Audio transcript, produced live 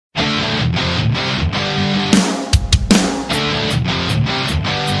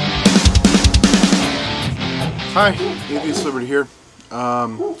Hi, Atheist Liberty here. Today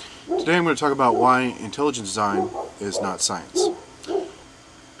I'm going to talk about why intelligent design is not science.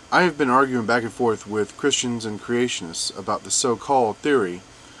 I have been arguing back and forth with Christians and Creationists about the so-called theory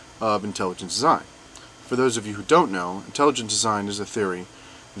of intelligent design. For those of you who don't know, intelligent design is a theory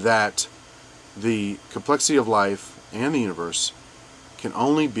that the complexity of life and the universe can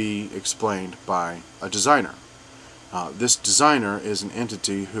only be explained by a designer. This designer is an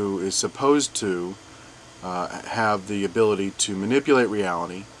entity who is supposed to have the ability to manipulate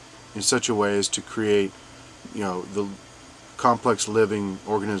reality in such a way as to create, the complex living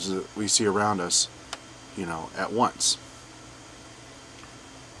organisms that we see around us, at once.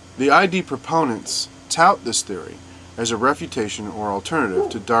 The ID proponents tout this theory as a refutation or alternative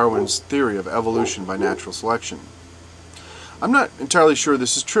to Darwin's theory of evolution by natural selection. I'm not entirely sure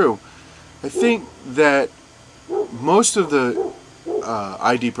this is true. I think that most of the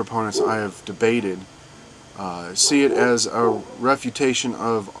ID proponents I have debated see it as a refutation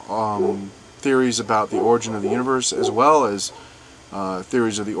of theories about the origin of the universe as well as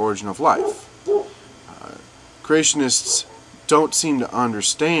theories of the origin of life. Creationists don't seem to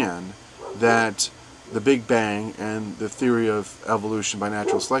understand that the Big Bang and the theory of evolution by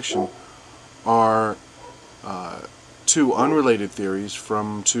natural selection are two unrelated theories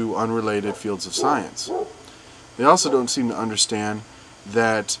from two unrelated fields of science. They also don't seem to understand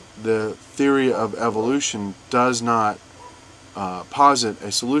that the theory of evolution does not posit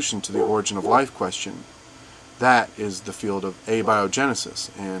a solution to the origin of life question. That is the field of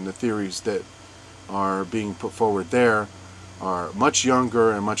abiogenesis, and the theories that are being put forward there are much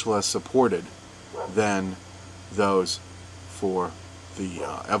younger and much less supported than those for the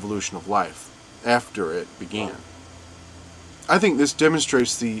evolution of life after it began. I think this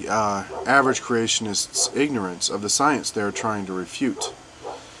demonstrates the average creationist's ignorance of the science they are trying to refute.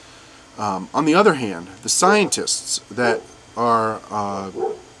 On the other hand, the scientists that are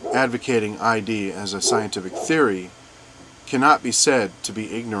advocating ID as a scientific theory cannot be said to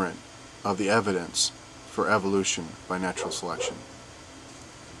be ignorant of the evidence for evolution by natural selection.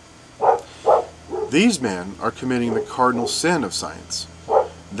 These men are committing the cardinal sin of science.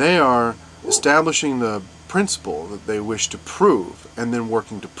 They are establishing the principle that they wish to prove and then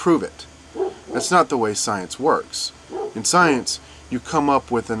working to prove it. That's not the way science works. In science, you come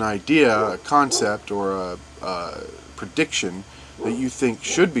up with an idea, a concept, or a prediction that you think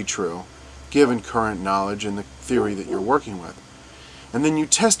should be true given current knowledge and the theory that you're working with. And then you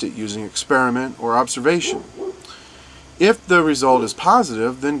test it using experiment or observation. If the result is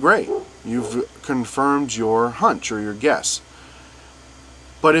positive, then great. You've confirmed your hunch or your guess.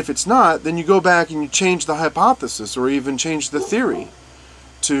 But if it's not, then you go back and you change the hypothesis or even change the theory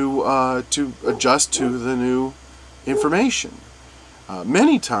to adjust to the new information.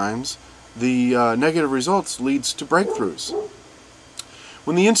 Many times, the negative results leads to breakthroughs.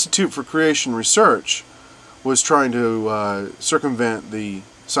 When the Institute for Creation Research was trying to circumvent the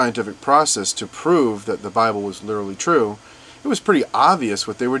scientific process to prove that the Bible was literally true, it was pretty obvious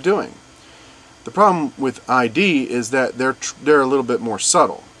what they were doing. The problem with ID is that they're a little bit more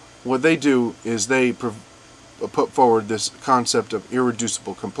subtle. What they do is they put forward this concept of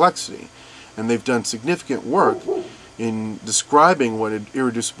irreducible complexity, and they've done significant work in describing what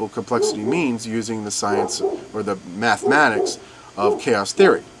irreducible complexity means using the science or the mathematics of chaos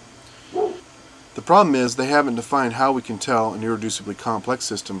theory. The problem is they haven't defined how we can tell an irreducibly complex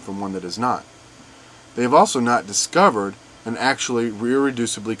system from one that is not. They have also not discovered an actually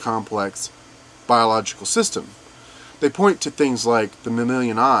irreducibly complex biological system. They point to things like the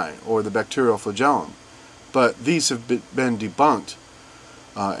mammalian eye or the bacterial flagellum, but these have been debunked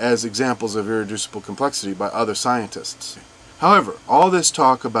as examples of irreducible complexity by other scientists. However, all this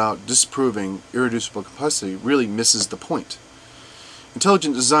talk about disproving irreducible complexity really misses the point.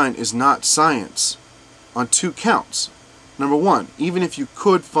 Intelligent design is not science on two counts. Number one, even if you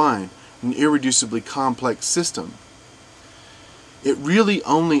could find an irreducibly complex system, it really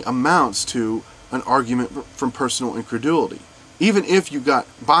only amounts to an argument from personal incredulity. Even if you got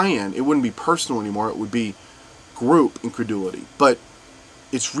buy-in, it wouldn't be personal anymore, it would be group incredulity. But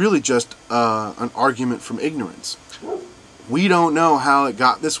it's really just an argument from ignorance. We don't know how it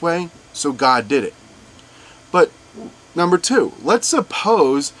got this way, so God did it. But number two, let's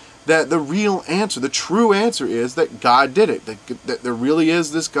suppose that the real answer, the true answer is that God did it, that there really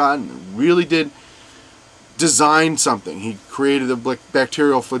is this God and really did design something. He created the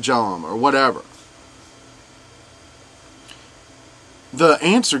bacterial flagellum or whatever. The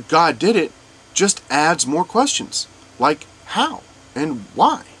answer, God did it, just adds more questions, like how and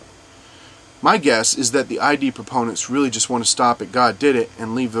why. My guess is that the ID proponents really just want to stop at God did it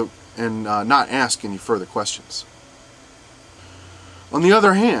and leave the and not ask any further questions. On the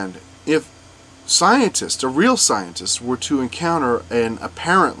other hand, if scientists, a real scientist, were to encounter an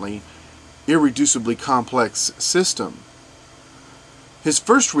apparently irreducibly complex system, his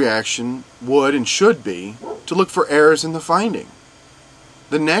first reaction would and should be to look for errors in the finding.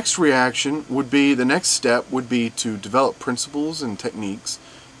 The next reaction would be, the next step would be to develop principles and techniques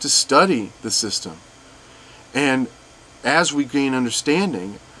to study the system. And as we gain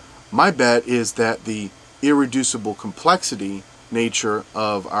understanding, my bet is that the irreducible complexity nature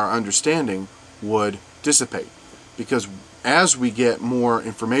of our understanding would dissipate, because as we get more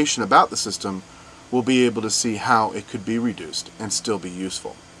information about the system, we'll be able to see how it could be reduced and still be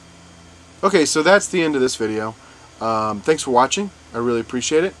useful. Okay, so that's the end of this video. Thanks for watching. I really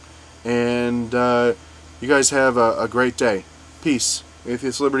appreciate it. And you guys have a great day. Peace.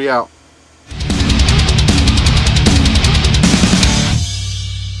 Atheist Liberty out.